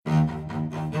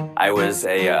I was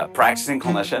a practicing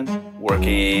clinician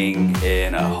working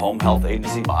in a home health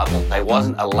agency model. I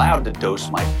wasn't allowed to dose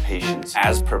my patients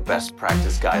as per best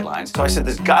practice guidelines. So I said,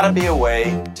 there's gotta be a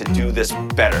way to do this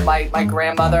better. My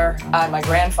grandmother and my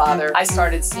grandfather, I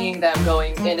started seeing them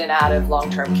going in and out of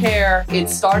long-term care. It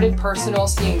started personal,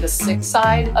 seeing the sick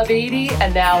side of 80,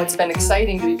 and now it's been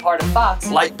exciting to be part of Fox.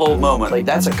 Light bulb moment. Like,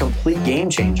 that's a complete game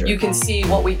changer. You can see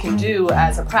what we can do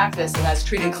as a practice and as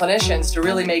treating clinicians to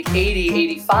really make 80,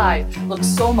 85 look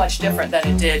so much different than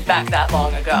it did back that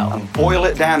long ago. And boil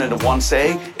it down into one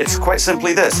saying, it's quite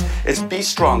simply this. It's be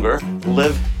stronger,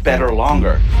 live better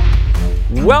longer.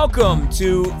 Welcome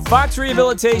to Fox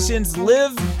Rehabilitation's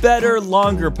Live Better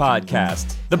Longer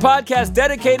podcast, the podcast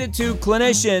dedicated to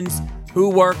clinicians who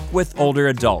work with older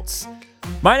adults.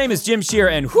 My name is Jim Shear,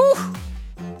 and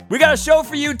we got a show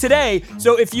for you today.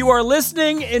 So if you are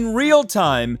listening in real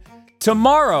time,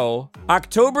 tomorrow,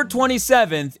 October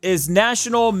 27th, is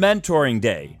National Mentoring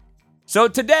Day. So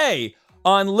today,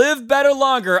 on Live Better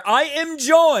Longer, I am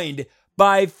joined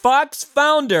by Fox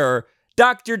founder,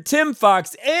 Dr. Tim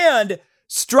Fox, and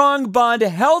Strong Bond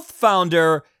Health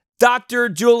founder, Dr.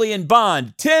 Julian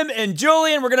Bond. Tim and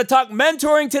Julian, we're going to talk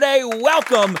mentoring today.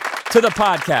 Welcome to the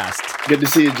podcast. Good to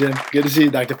see you, Jim. Good to see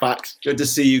you, Dr. Fox. Good to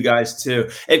see you guys, too.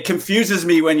 It confuses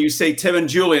me when you say Tim and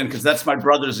Julian, because that's my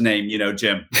brother's name, you know,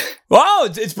 Jim. Wow,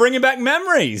 it's bringing back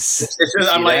memories.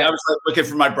 I was looking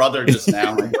for my brother just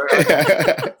now.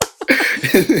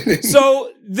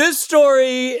 So this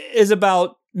story is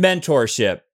about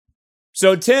mentorship.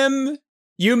 So Tim,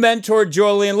 you mentored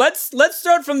Julian. Let's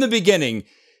start from the beginning.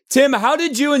 Tim, how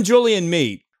did you and Julian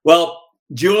meet? Well,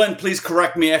 Julian, please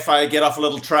correct me if I get off a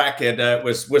little track. It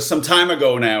was some time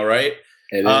ago now, right?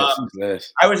 It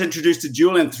is. I was introduced to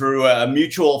Julian through a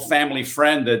mutual family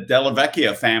friend, the Della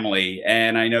Vecchia family.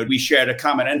 And I know we shared a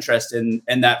common interest in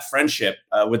that friendship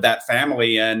with that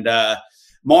family. And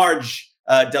Marge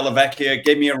Della Vecchia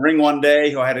gave me a ring one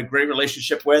day, who I had a great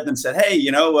relationship with, and said, hey,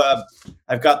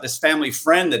 I've got this family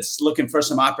friend that's looking for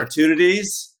some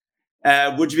opportunities.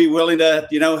 Would you be willing to,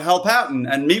 help out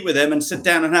and meet with him and sit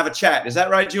down and have a chat? Is that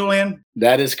right, Julian?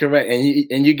 That is correct.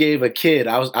 And you gave a kid.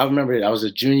 I remember I was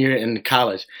a junior in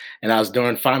college, and I was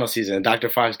during final season. And Dr.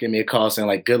 Fox gave me a call saying,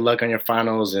 like, good luck on your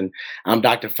finals. And I'm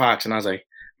Dr. Fox. And I was like,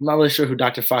 I'm not really sure who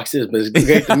Dr. Fox is, but it's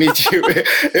great to meet you.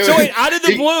 So wait, out of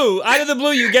the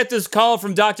blue, you get this call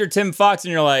from Dr. Tim Fox,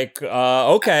 and you're like,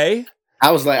 okay. I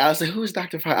was like, who is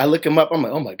Dr. Fox? I look him up. I'm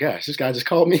like, oh my gosh, this guy just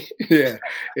called me. Yeah,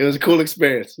 it was a cool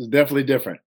experience. It was definitely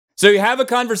different. So you have a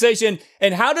conversation,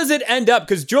 and how does it end up?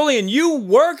 Because Julian, you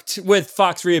worked with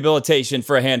Fox Rehabilitation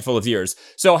for a handful of years.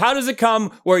 So how does it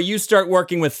come where you start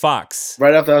working with Fox?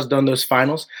 Right after I was done those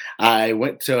finals, I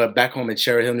went to back home in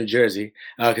Cherry Hill, New Jersey,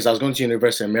 because I was going to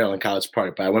University of Maryland, College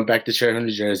Park. But I went back to Cherry Hill,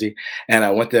 New Jersey, and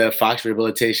I went to Fox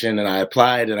Rehabilitation, and I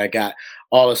applied, and I got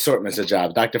all assortments of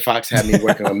jobs. Dr. Fox had me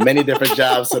working on many different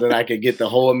jobs so that I could get the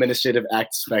whole administrative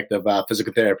aspect of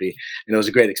physical therapy. And it was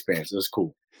a great experience. It was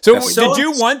cool. So did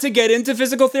you want to get into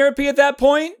physical therapy at that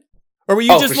point? Or were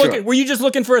you just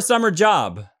looking for a summer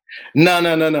job? No.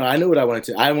 I knew what I wanted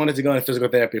to. I wanted to go into physical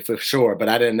therapy for sure, but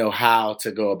I didn't know how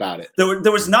to go about it.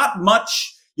 There was not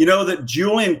much that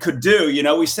Julian could do.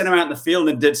 We sent him out in the field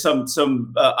and did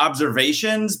some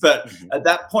observations, but at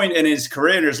that point in his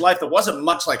career, in his life, there wasn't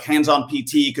much like hands-on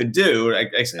PT he could do.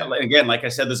 Again, like I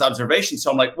said, there's observations. So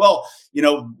I'm like, well,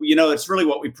 it's really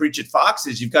what we preach at Fox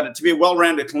is you've got to be a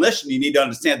well-rounded clinician. You need to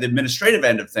understand the administrative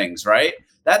end of things, right?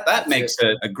 That makes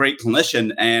a great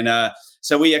clinician. And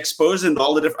so we exposed him to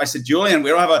all the different. I said, Julian,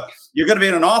 you're going to be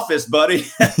in an office, buddy.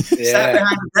 Sat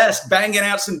behind the desk, banging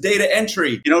out some data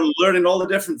entry, learning all the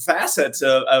different facets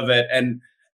of it. And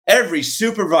every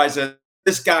supervisor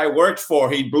this guy worked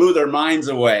for, he blew their minds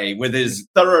away with his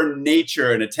thorough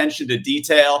nature and attention to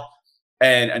detail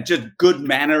and just good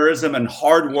mannerism and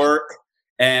hard work.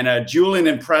 And Julian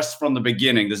impressed from the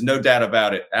beginning. There's no doubt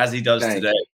about it, as he does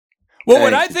today. Well,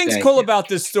 what I think is cool about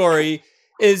this story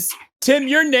is, Tim,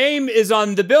 your name is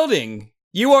on the building.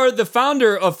 You are the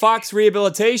founder of Fox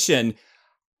Rehabilitation.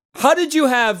 How did you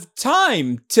have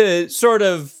time to sort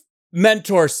of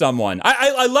mentor someone?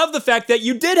 I love the fact that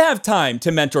you did have time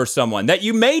to mentor someone, that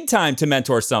you made time to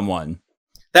mentor someone.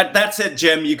 That's it,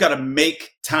 Jim. You got to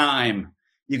make time.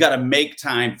 You got to make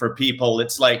time for people.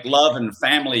 It's like love and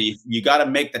family. You got to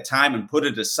make the time and put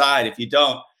it aside. If you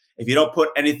don't put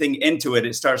anything into it,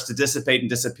 it starts to dissipate and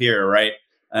disappear, right?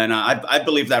 And I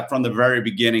believe that from the very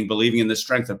beginning, believing in the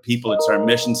strength of people. It's our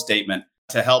mission statement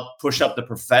to help push up the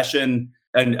profession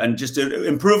and just to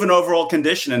improve an overall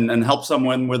condition and help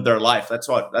someone with their life. That's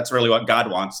really what God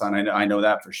wants. And I know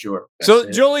that for sure. So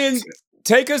Julian,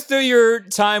 take us through your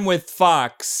time with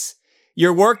Fox.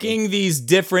 you're working these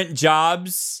different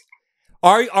jobs.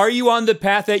 Are you on the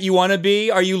path that you want to be?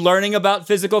 Are you learning about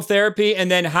physical therapy? And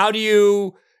then how do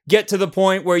you get to the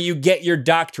point where you get your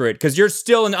doctorate? Because you're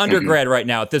still an undergrad right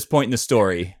now at this point in the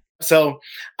story. So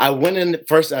I went in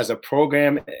first as a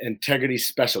program integrity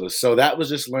specialist. So that was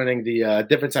just learning the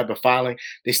different type of filing.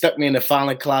 They stuck me in the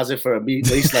filing closet for at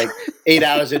least like 8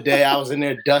 hours a day. I was in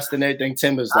there dusting everything.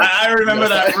 Tim was like, I remember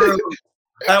that room.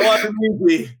 That wasn't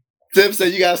easy. Tim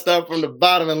said, you got to start from the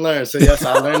bottom and learn. So yes,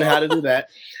 I learned how to do that.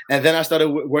 And then I started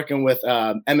working with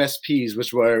MSPs,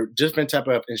 which were different type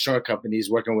of insurance companies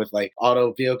working with like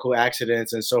auto vehicle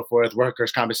accidents and so forth,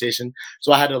 workers' compensation.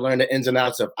 So I had to learn the ins and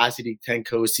outs of ICD-10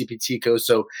 codes, CPT codes.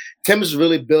 So Tim was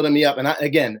really building me up. And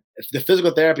again, the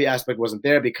physical therapy aspect wasn't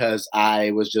there because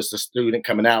I was just a student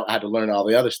coming out. I had to learn all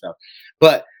the other stuff.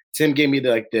 But Tim gave me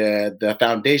the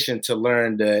foundation to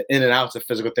learn the in and outs of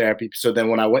physical therapy. So then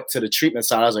when I went to the treatment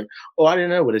side, I was like, oh, I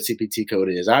didn't know what a CPT code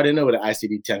is. I didn't know what an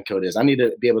ICD-10 code is. I need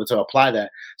to be able to apply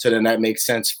that. So then that makes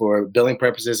sense for billing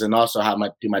purposes and also how I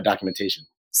do my documentation.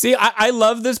 See, I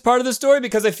love this part of the story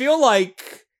because I feel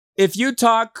like if you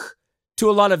talk to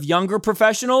a lot of younger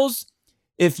professionals,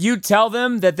 if you tell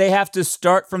them that they have to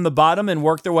start from the bottom and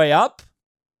work their way up,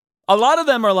 a lot of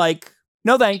them are like,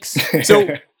 no, thanks.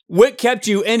 So what kept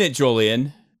you in it,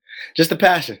 Julian? Just the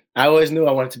passion. I always knew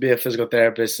I wanted to be a physical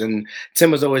therapist, and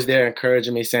Tim was always there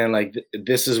encouraging me, saying like,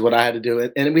 this is what I had to do.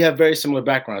 And we have very similar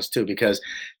backgrounds too, because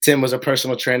Tim was a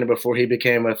personal trainer before he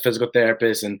became a physical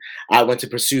therapist, and I went to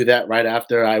pursue that right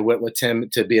after I went with Tim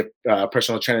to be a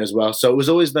personal trainer as well. So it was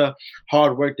always the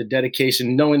hard work, the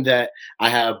dedication, knowing that I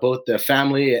have both the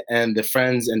family and the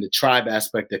friends and the tribe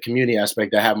aspect, the community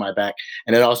aspect that have my back,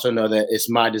 and then also know that it's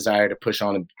my desire to push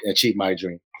on and achieve my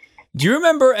dream. Do you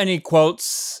remember any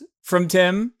quotes from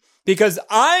Tim? Because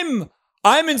I'm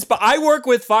inspired. I work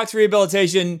with Fox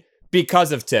Rehabilitation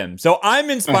because of Tim. So I'm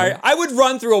inspired. I would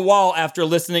run through a wall after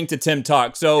listening to Tim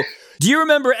talk. So do you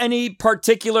remember any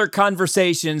particular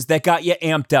conversations that got you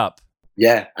amped up?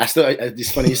 Yeah,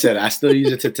 it's funny you said it. I still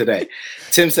use it to today.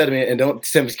 Tim said to me, and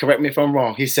Tim, correct me if I'm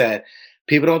wrong. He said,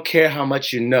 people don't care how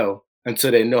much you know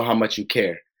until they know how much you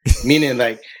care. Meaning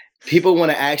like people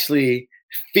want to actually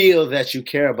feel that you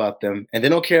care about them, and they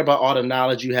don't care about all the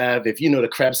knowledge you have. If you know the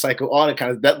Krebs cycle, all the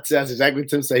kind of that's exactly what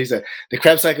Tim said. He said the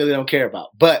Krebs cycle they don't care about,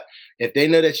 but if they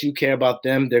know that you care about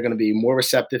them, they're going to be more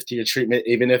receptive to your treatment,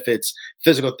 even if it's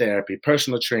physical therapy,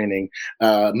 personal training,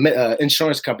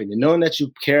 insurance company. Knowing that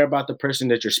you care about the person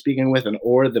that you're speaking with and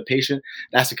or the patient,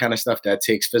 that's the kind of stuff that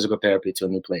takes physical therapy to a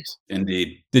new place.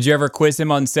 Indeed. Did you ever quiz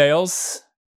him on sales?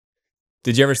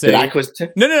 Did you ever say? Did I quiz Tim?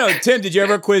 No, Tim. Did you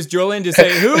ever quiz Julian to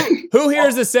say who here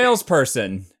is a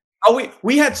salesperson? Oh,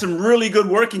 we had some really good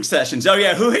working sessions. Oh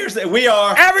yeah, who here's we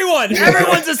are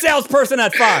everyone's a salesperson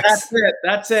at Fox.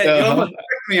 That's it. You almost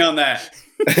tricked me on that.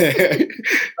 That's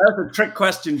a trick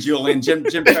question, Julian. Jim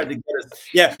tried to get us.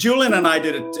 Yeah, Julian and I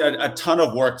did a ton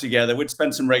of work together. We'd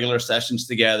spend some regular sessions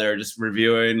together, just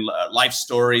reviewing life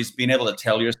stories, being able to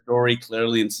tell your story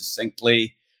clearly and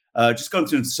succinctly. Just going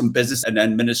through some business and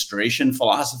administration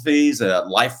philosophies,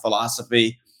 life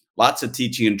philosophy, lots of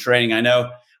teaching and training. I know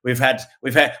we had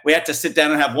to sit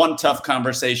down and have one tough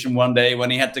conversation one day when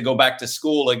he had to go back to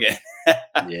school again.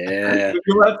 Yeah.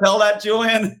 You want to tell that,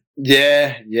 Julian?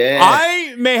 Yeah.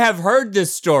 I may have heard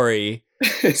this story.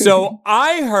 So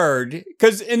I heard,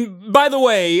 and by the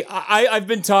way, I've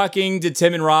been talking to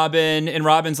Tim and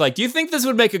Robin's like, do you think this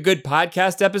would make a good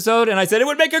podcast episode? And I said, it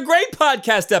would make a great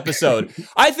podcast episode.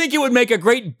 I think it would make a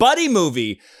great buddy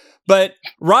movie. But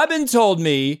Robin told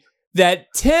me that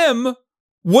Tim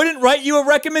wouldn't write you a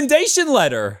recommendation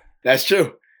letter. That's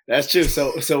true.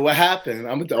 So what happened?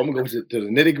 I'm gonna go to the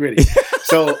nitty gritty.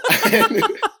 So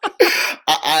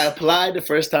I applied the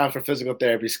first time for physical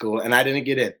therapy school and I didn't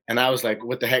get in. And I was like,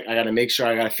 what the heck? I got to make sure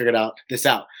I got to figure this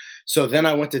out. So then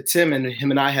I went to Tim and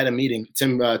him and I had a meeting.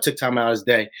 Tim took time out of his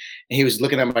day and he was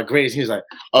looking at my grades. He was like,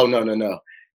 oh, no.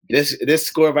 This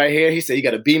score right here, he said, you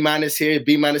got a B- here,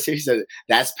 B- here. He said,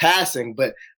 that's passing,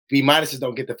 but B-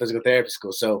 don't get the physical therapy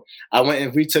school. So I went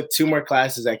and retook 2 more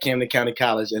classes at Camden County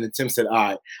College. And then Tim said, all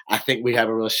right, I think we have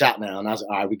a real shot now. And I was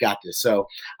like, all right, we got this. So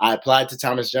I applied to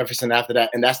Thomas Jefferson after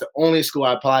that. And that's the only school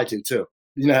I applied to too.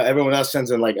 You know, everyone else sends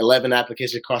in like 11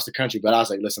 applications across the country. But I was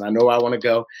like, listen, I know where I want to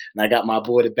go. And I got my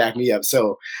boy to back me up.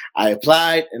 So I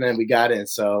applied and then we got in.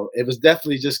 So it was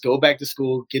definitely just go back to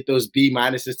school, get those B-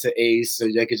 to A's so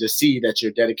they could just see that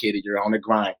you're dedicated, you're on the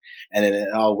grind. And then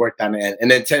it all worked on the end.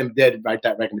 And then Tim did write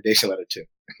that recommendation letter too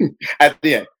at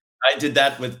the end. I did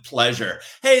that with pleasure.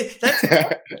 Hey, that's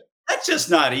That's just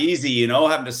not easy,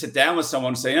 having to sit down with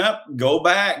someone saying, go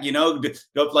back, go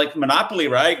like Monopoly,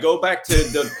 right? Go back to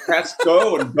the press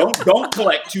go and don't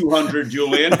collect 200,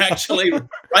 Julian. Actually,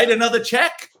 write another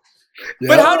check.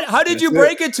 But how did you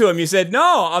break it to him? You said,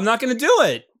 no, I'm not going to do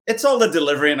it. It's all the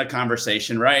delivery in a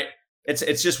conversation, right?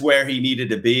 It's just where he needed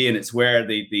to be, and it's where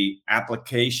the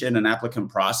application and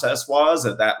applicant process was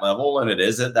at that level, and it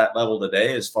is at that level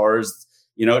today as far as,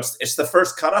 it's the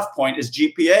first cutoff point is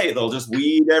GPA. They'll just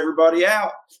weed everybody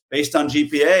out based on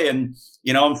GPA. And,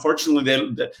 unfortunately,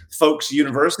 the folks,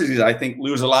 universities, I think,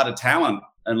 lose a lot of talent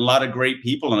and a lot of great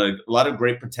people and a lot of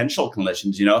great potential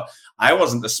clinicians. I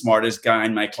wasn't the smartest guy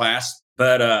in my class,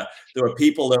 but there were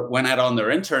people that went out on their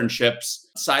internships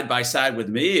side by side with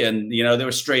me. And, they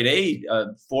were straight A,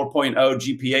 4.0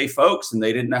 GPA folks, and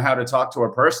they didn't know how to talk to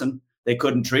a person. They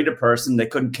couldn't treat a person. They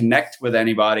couldn't connect with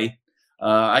anybody.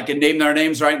 I can name their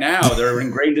names right now. They're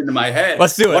ingrained into my head.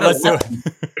 Let's do it.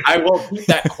 I will keep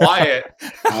that quiet.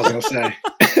 I was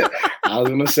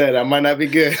gonna say that might not be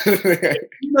good.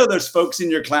 There's folks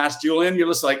in your class, Julian. You're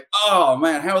just like, oh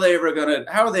man, how are they ever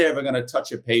gonna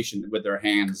touch a patient with their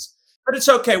hands? But it's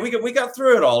okay. We got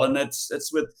through it all, and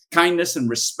it's with kindness and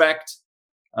respect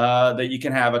that you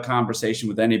can have a conversation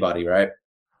with anybody, right?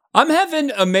 I'm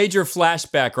having a major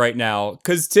flashback right now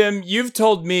because Tim, you've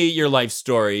told me your life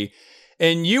story.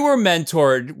 And you were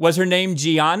mentored. Was her name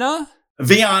Gianna?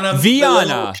 Vianna.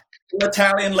 Vianna.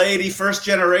 Italian lady, first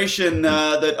generation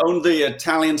that owned the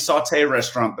Italian saute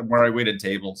restaurant where I waited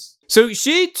tables. So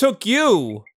she took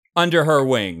you under her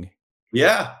wing.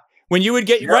 Yeah. When you would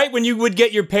get when you would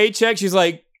get your paycheck, she's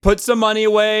like, put some money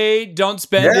away, don't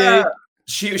spend it.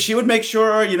 She would make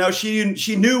sure,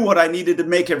 she knew what I needed to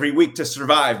make every week to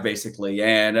survive, basically.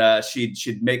 And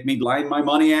she'd make me line my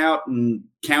money out and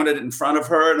count it in front of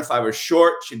her. And if I was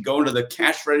short, she'd go into the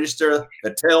cash register,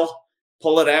 the till,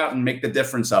 pull it out and make the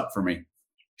difference up for me.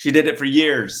 She did it for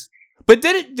years. But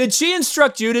did she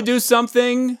instruct you to do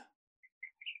something?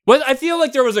 Well, I feel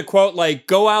like there was a quote like,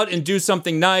 go out and do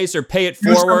something nice or pay it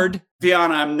forward.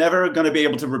 Vianna, I'm never going to be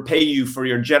able to repay you for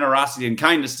your generosity and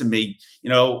kindness to me.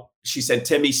 She said,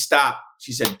 Timmy, stop.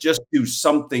 She said, just do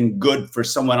something good for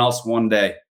someone else one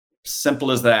day.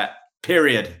 Simple as that,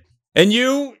 period. And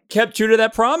you kept true to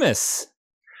that promise.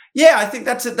 Yeah, I think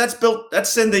that's built.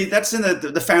 That's in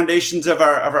the foundations of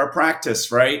our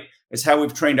practice, right? It's how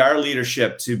we've trained our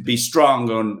leadership to be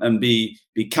strong and be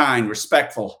kind,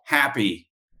 respectful, happy,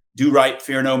 do right,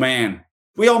 fear no man.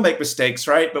 We all make mistakes,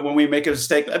 right? But when we make a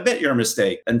mistake, admit your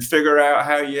mistake and figure out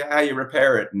how you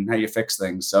repair it and how you fix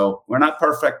things. So we're not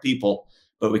perfect people,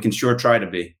 but we can sure try to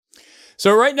be.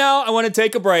 So right now, I want to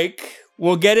take a break.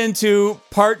 We'll get into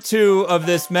part 2 of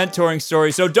this mentoring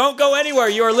story. So don't go anywhere.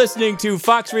 You are listening to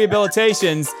Fox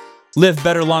Rehabilitation's Live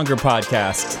Better Longer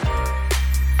podcast.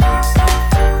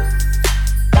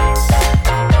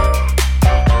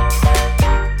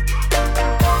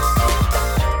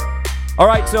 All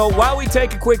right, so while we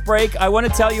take a quick break, I want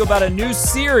to tell you about a new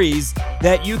series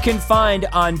that you can find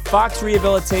on Fox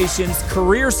Rehabilitation's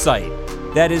career site.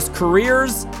 That is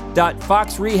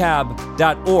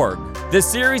careers.foxrehab.org.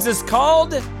 This series is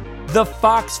called The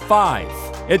Fox 5.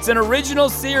 It's an original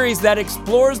series that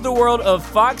explores the world of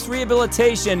Fox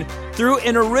Rehabilitation through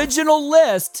an original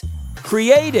list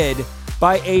created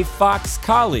by a Fox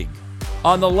colleague.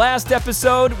 On the last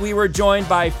episode, we were joined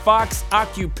by Fox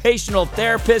occupational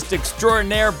therapist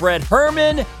extraordinaire Brett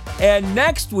Herman, and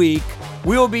next week,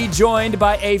 we will be joined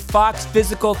by a Fox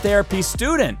physical therapy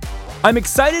student. I'm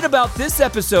excited about this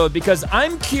episode because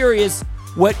I'm curious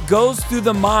what goes through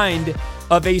the mind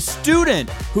of a student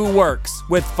who works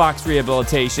with Fox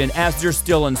Rehabilitation as they're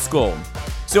still in school.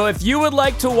 So if you would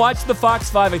like to watch the Fox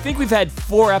 5, I think we've had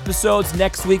 4 episodes.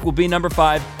 Next week will be number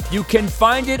 5. You can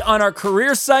find it on our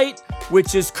career site,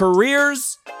 which is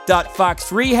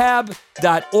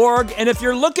careers.foxrehab.org. And if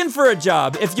you're looking for a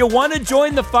job, if you want to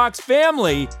join the Fox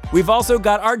family, we've also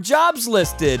got our jobs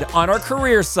listed on our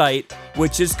career site,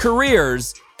 which is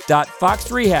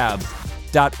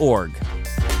careers.foxrehab.org.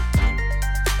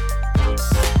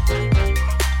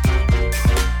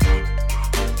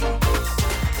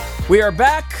 We are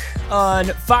back on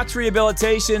Fox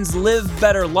Rehabilitation's Live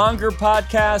Better Longer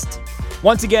podcast.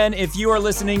 Once again, if you are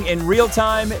listening in real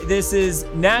time, this is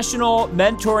National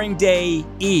Mentoring Day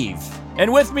Eve.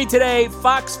 And with me today,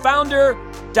 Fox founder,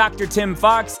 Dr. Tim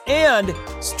Fox, and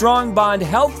Strong Bond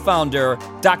Health founder,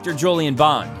 Dr. Julian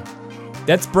Bond.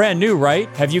 That's brand new, right?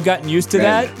 Have you gotten used to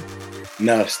that?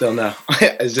 No, still no.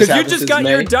 Because you just got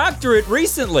your doctorate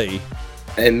recently.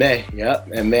 In May, yep.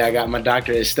 In May, I got my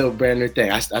doctorate. It's still a brand new thing.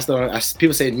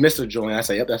 People say Mr. Julian. I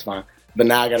say, yep, that's fine. But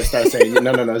now I got to start saying,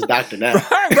 no, it's doctor now.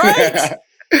 Right.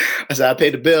 I said, I pay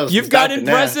the bills. You've got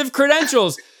impressive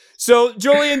credentials. So,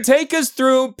 Julian, take us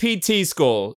through PT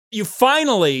school. You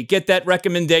finally get that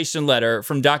recommendation letter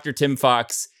from Dr. Tim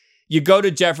Fox. You go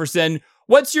to Jefferson.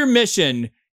 What's your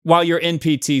mission while you're in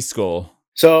PT school?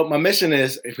 So my mission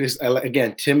is,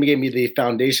 again, Tim gave me the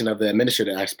foundation of the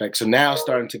administrative aspect. So now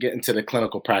starting to get into the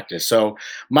clinical practice. So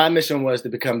my mission was to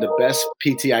become the best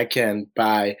PT I can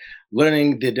by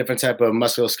learning the different type of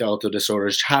musculoskeletal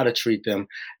disorders, how to treat them,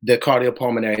 the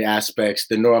cardiopulmonary aspects,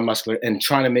 the neuromuscular, and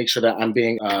trying to make sure that I'm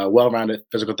being a well-rounded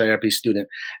physical therapy student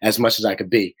as much as I could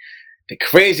be. The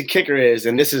crazy kicker is,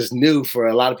 and this is new for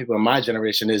a lot of people in my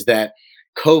generation, is that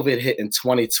COVID hit in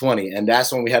 2020, and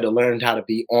that's when we had to learn how to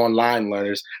be online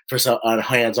learners for some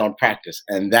hands-on practice.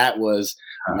 And that was,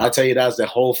 I'll tell you, that was the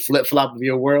whole flip-flop of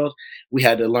your world. We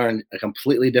had to learn a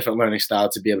completely different learning style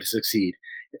to be able to succeed.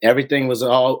 Everything was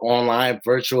all online,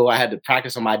 virtual. I had to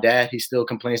practice on my dad. He still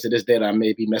complains to this day that I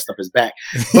maybe messed up his back,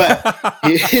 but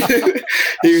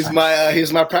he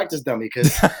was my practice dummy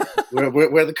because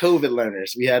we're the COVID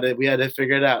learners. We had to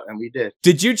figure it out, and we did.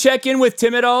 Did you check in with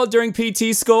Tim at all during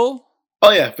PT school? Oh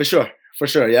yeah, for sure.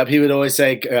 Yep. He would always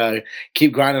say,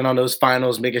 keep grinding on those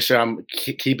finals, making sure I'm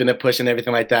keeping it pushing,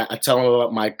 everything like that. I tell him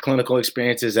about my clinical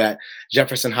experiences at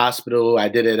Jefferson Hospital. I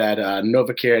did it at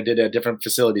NovaCare. I did it at different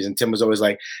facilities. And Tim was always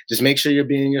like, just make sure you're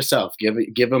being yourself.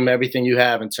 Give them everything you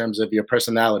have in terms of your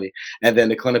personality. And then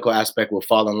the clinical aspect will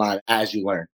fall in line as you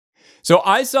learn. So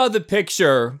I saw the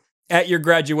picture at your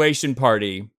graduation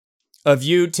party of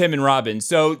you, Tim, and Robin.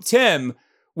 So Tim,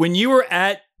 when you were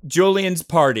at Julian's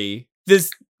party,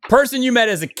 this person you met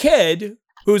as a kid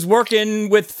who's working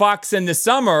with Fox in the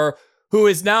summer, who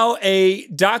is now a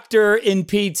doctor in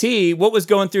PT, what was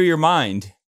going through your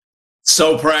mind?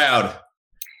 So proud.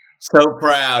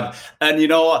 And you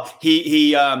know,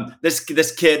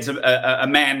 this kid's a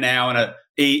man now, and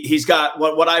he's got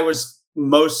what I was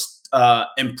most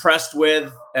impressed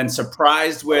with and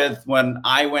surprised with when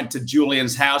I went to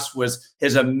Julian's house was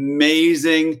his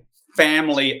amazing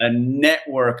family, a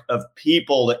network of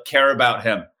people that care about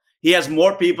him. He has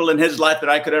more people in his life than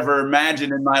I could ever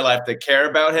imagine in my life that care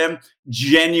about him.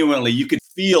 Genuinely, you could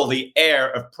feel the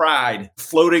air of pride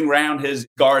floating around his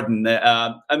garden.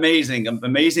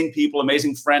 Amazing people,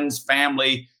 amazing friends,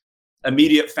 family,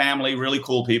 immediate family, really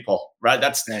cool people, right?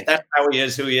 That's how he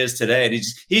is, who he is today. And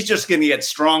he's just going to get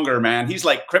stronger, man. He's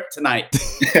like kryptonite.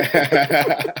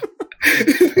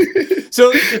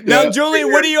 So now,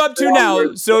 Julian, what are you up to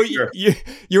now? So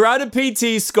you're out of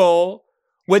PT school.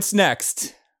 What's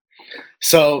next?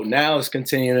 So now it's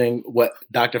continuing what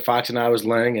Dr. Fox and I was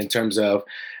learning in terms of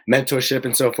mentorship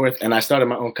and so forth. And I started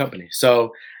my own company.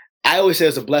 So I always say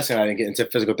it's a blessing I didn't get into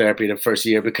physical therapy the first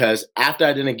year, because after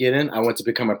I didn't get in, I went to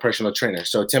become a personal trainer.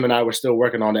 So Tim and I were still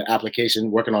working on the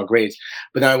application, working on grades,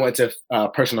 but then I went to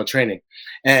personal training.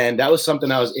 And that was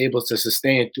something I was able to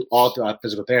sustain throughout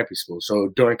physical therapy school. So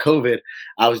during COVID,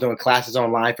 I was doing classes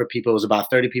online for people. It was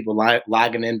about 30 people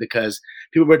logging in because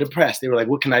people were depressed. They were like,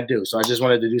 what can I do? So I just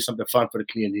wanted to do something fun for the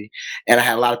community. And I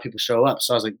had a lot of people show up.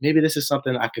 So I was like, maybe this is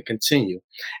something I could continue.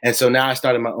 And so now I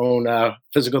started my own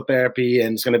physical therapy,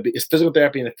 and it's physical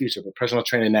therapy in the future, but personal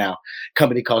training now.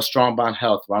 Company called Strong Bond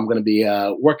Health, where I'm going to be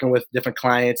working with different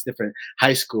clients, different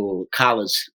high school,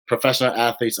 college, professional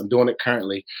athletes. I'm doing it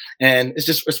currently, and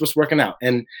it's what's working out.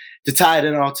 And to tie it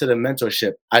in all to the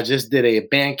mentorship, I just did a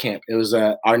band camp. It was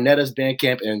Arnetta's band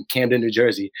camp in Camden, New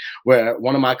Jersey, where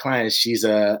one of my clients, she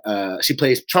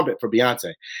plays trumpet for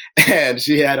Beyonce, and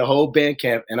she had a whole band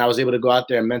camp, and I was able to go out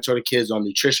there and mentor the kids on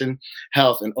nutrition,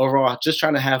 health, and overall just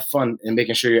trying to have fun and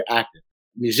making sure you're active.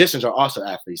 Musicians are also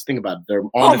athletes. Think about it. They're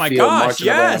on the field, marching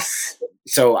around.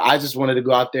 So I just wanted to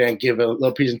go out there and give a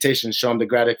little presentation, show them the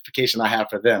gratification I have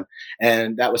for them.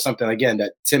 And that was something, again,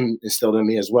 that Tim instilled in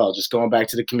me as well. Just going back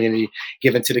to the community,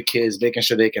 giving to the kids, making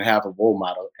sure they can have a role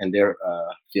model in their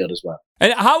field as well.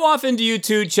 And how often do you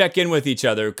two check in with each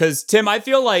other? Because, Tim, I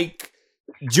feel like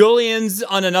Julian's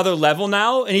on another level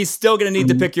now, and he's still going to need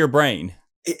to pick your brain.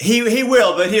 He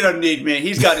will, but he doesn't need me.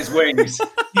 He's got his wings.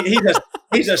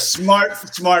 He's a smart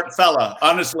fella.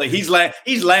 Honestly, he's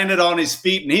landed on his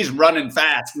feet and he's running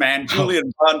fast, man.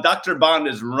 Julian Bond, Dr. Bond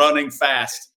is running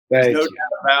fast. There's no doubt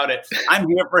about it. I'm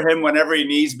here for him whenever he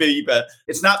needs me, but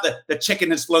it's not the chicken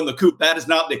has flown the coop. That is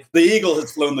not the eagle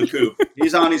has flown the coop.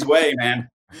 He's on his way, man.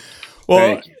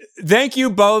 Well, thank you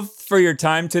both for your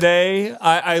time today.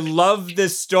 I love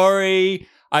this story.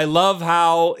 I love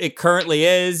how it currently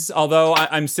is, although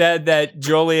I'm sad that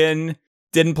Julian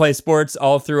didn't play sports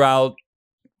all throughout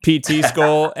PT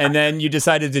school, and then you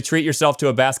decided to treat yourself to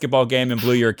a basketball game and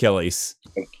blew your Achilles.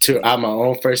 I'm my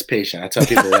own first patient. I tell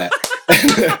people that.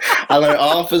 I learned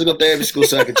all physical therapy school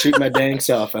so I could treat my dang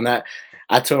self. And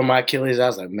I tore my Achilles. I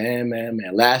was like, man,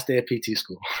 last day of PT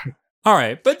school. All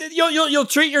right, but you'll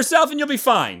treat yourself and you'll be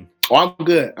fine. Oh, I'm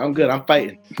good. I'm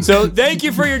fighting. So thank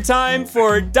you for your time.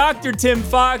 For Dr. Tim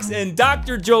Fox and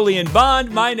Dr. Jolyon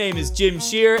Bond, my name is Jim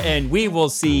Shear, and we will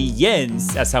see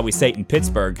Jens, that's how we say it in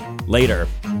Pittsburgh, later.